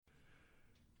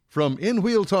From In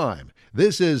Wheel Time,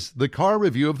 this is the Car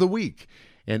Review of the Week,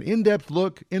 an in-depth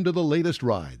look into the latest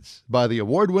rides by the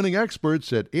award-winning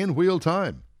experts at In Wheel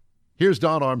Time. Here's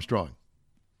Don Armstrong.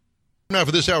 Now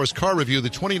for this hour's car review, the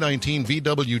 2019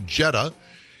 VW Jetta.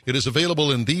 It is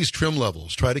available in these trim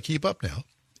levels. Try to keep up now.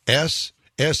 S,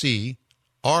 SE,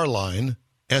 R-Line,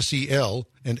 SEL,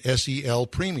 and SEL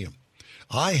Premium.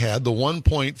 I had the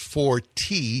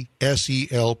 1.4T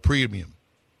SEL Premium.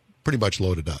 Pretty much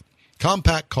loaded up.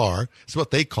 Compact car is what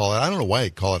they call it. I don't know why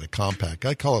they call it a compact.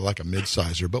 I call it like a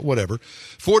midsizer, but whatever.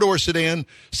 Four-door sedan,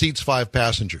 seats 5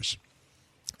 passengers,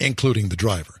 including the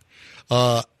driver.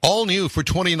 All new for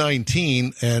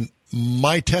 2019, and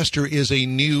my tester is a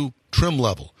new trim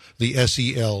level, the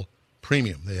SEL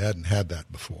Premium. They hadn't had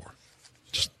that before.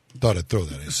 Just thought I'd throw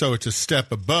that in. So it's a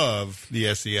step above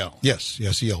the SEL. Yes,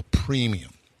 the SEL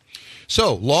Premium.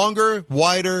 So longer,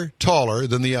 wider, taller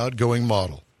than the outgoing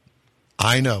model.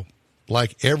 I know.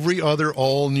 Like every other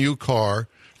all-new car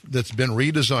that's been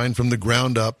redesigned from the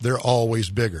ground up, they're always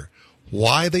bigger.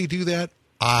 Why they do that,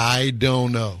 I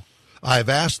don't know. I've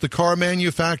asked the car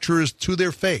manufacturers to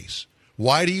their face,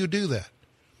 why do you do that?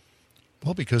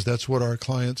 Well, because that's what our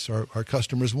clients, our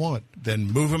customers want.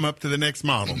 Then move them up to the next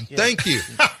model. Yeah. Thank you.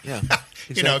 Yeah,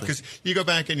 exactly. You know, because you go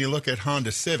back and you look at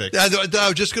Honda Civics. I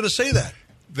was just going to say that.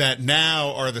 That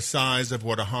now are the size of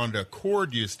what a Honda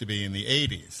Accord used to be in the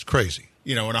 80s. It's crazy.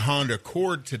 You know, and a Honda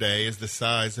Accord today is the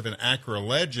size of an Acura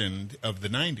Legend of the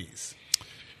 90s.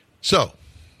 So,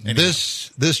 anyway.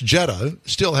 This Jetta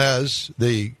still has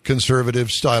the conservative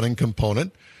styling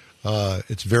component.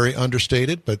 It's very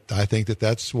understated, but I think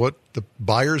that's what the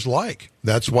buyers like.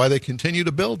 That's why they continue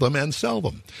to build them and sell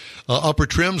them. Upper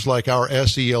trims like our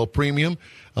SEL Premium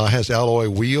has alloy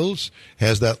wheels,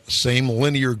 has that same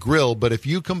linear grille, but if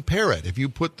you compare it, if you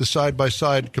put the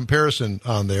side-by-side comparison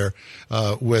on there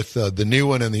with the new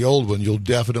one and the old one, you'll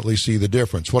definitely see the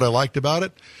difference. What I liked about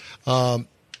it, I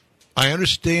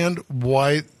understand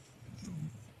why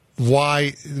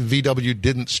VW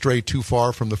didn't stray too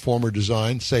far from the former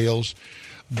design sales,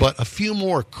 but a few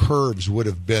more curves would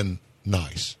have been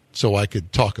nice, so I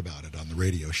could talk about it on the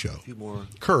radio show. A few more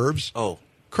curves. Oh,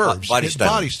 curves. Body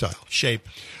style. Shape.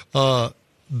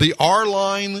 The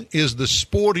R-Line is the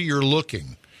sportier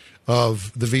looking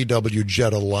of the VW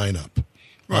Jetta lineup.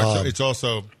 Right, so it's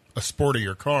also a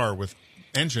sportier car with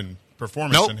engine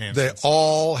performance enhancements. They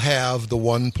all have the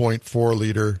 1.4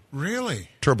 liter. Really?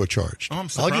 Turbocharged. Oh, I'm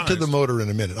surprised. I'll get to the motor in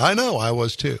a minute. I know, I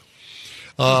was too.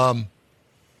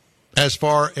 As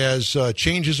far as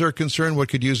changes are concerned, what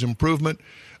could use improvement?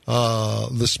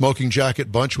 The smoking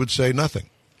jacket bunch would say nothing.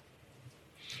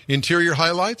 Interior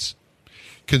highlights,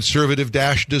 conservative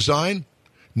dash design,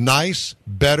 nice,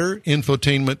 better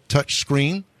infotainment touch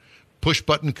screen,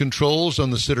 push-button controls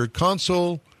on the center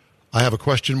console. I have a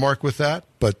question mark with that,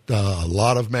 but a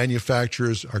lot of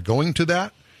manufacturers are going to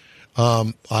that.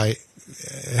 I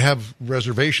have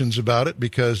reservations about it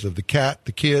because of the cat,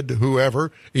 the kid,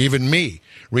 whoever, even me,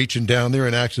 reaching down there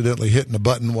and accidentally hitting a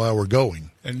button while we're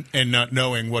going. And not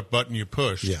knowing what button you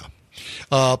push. Yeah.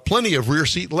 Plenty of rear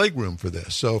seat legroom for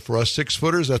this. So for us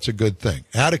 6-footers, that's a good thing.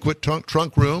 Adequate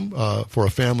trunk room for a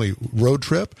family road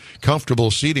trip.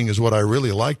 Comfortable seating is what I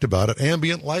really liked about it.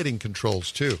 Ambient lighting controls,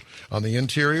 too. On the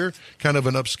interior, kind of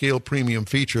an upscale premium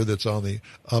feature that's on the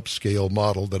upscale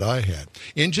model that I had.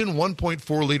 Engine,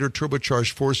 1.4-liter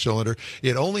turbocharged 4-cylinder.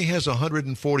 It only has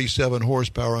 147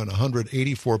 horsepower and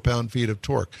 184 pound-feet of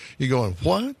torque. You're going,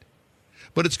 what?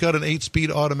 But it's got an 8-speed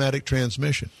automatic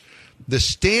transmission. The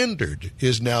standard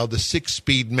is now the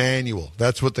 6-speed manual.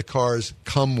 That's what the cars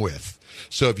come with.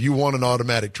 So if you want an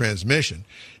automatic transmission,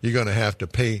 you're going to have to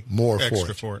pay more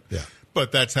Extra for it. Yeah.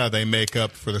 But that's how they make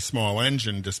up for the small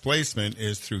engine displacement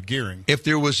is through gearing. If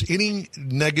there was any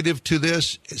negative to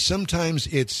this, sometimes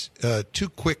it's too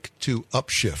quick to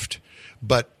upshift.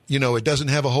 But, you know, it doesn't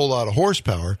have a whole lot of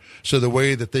horsepower, so the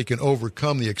way that they can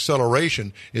overcome the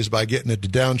acceleration is by getting it to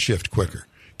downshift quicker.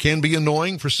 Can be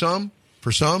annoying for some.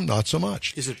 For some, not so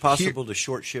much. Is it possible to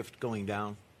short shift going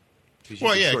down?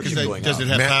 Well, yeah, because does it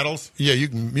have paddles? Yeah,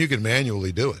 you can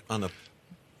manually do it. On the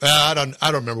I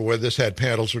don't remember whether this had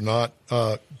paddles or not.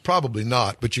 Probably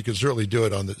not, but you can certainly do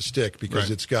it on the stick because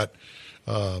it's got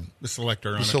the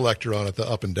selector on it, the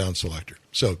up and down selector.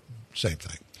 So same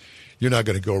thing. You're not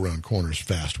going to go around corners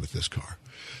fast with this car.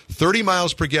 30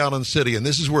 miles per gallon city, and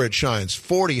this is where it shines.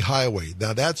 40 highway.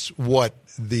 Now that's what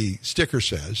the sticker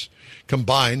says.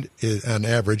 Combined, on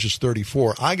average, is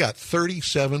 34. I got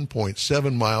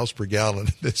 37.7 miles per gallon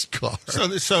in this car.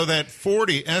 So that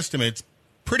 40 estimate's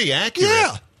pretty accurate.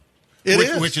 Yeah.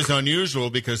 Which is unusual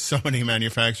because so many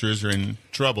manufacturers are in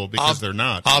trouble because they're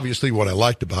not. Obviously, what I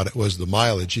liked about it was the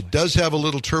mileage. It does have a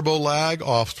little turbo lag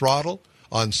off throttle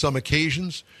on some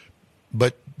occasions,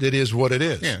 but it is what it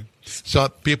is. Yeah. Some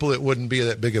people, it wouldn't be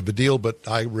that big of a deal, but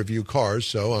I review cars,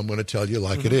 so I'm going to tell you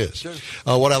like it is. Sure.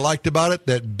 What I liked about it,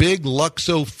 that big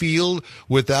Luxo feel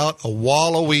without a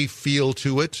wallowy feel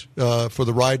to it for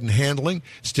the ride and handling.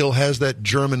 Still has that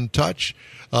German touch.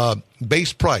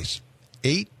 Base price,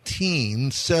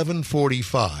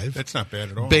 $18,745. That's not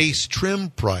bad at all. Base trim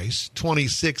price,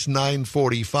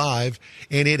 $26,945,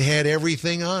 and it had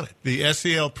everything on it. The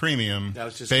SEL Premium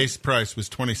base price was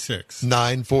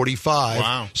 $26,945. $945.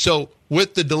 Wow. So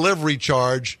with the delivery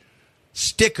charge,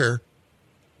 sticker,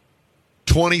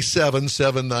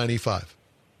 $27,795.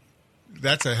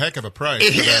 That's a heck of a price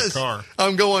It for that is. car.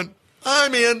 I'm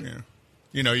in. Yeah.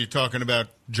 You know, you're talking about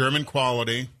German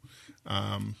quality,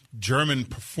 German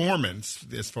performance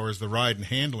as far as the ride and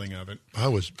handling of it, I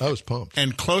was pumped.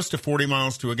 and close to 40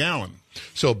 miles to a gallon.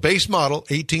 So base model,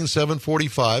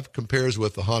 $18,745, compares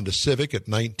with the Honda Civic at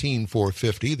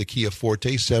 $19,450, the Kia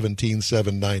Forte,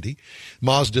 $17,790,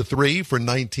 Mazda 3 for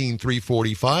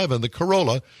 $19,345, and the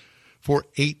Corolla for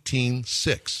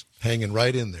 $18,600, hanging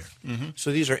right in there.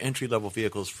 So these are entry-level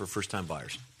vehicles for first-time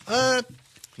buyers. I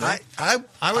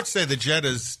would say the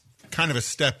Jetta's kind of a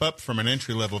step up from an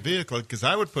entry-level vehicle because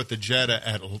I would put the Jetta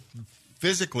at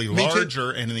physically Me too.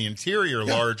 larger and in the interior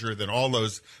larger than all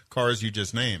those cars you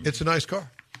just named. It's a nice car.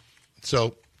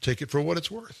 So take it for what it's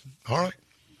worth. All right.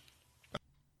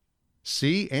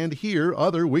 See and hear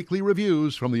other weekly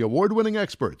reviews from the award-winning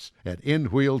experts at In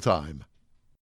Wheel Time.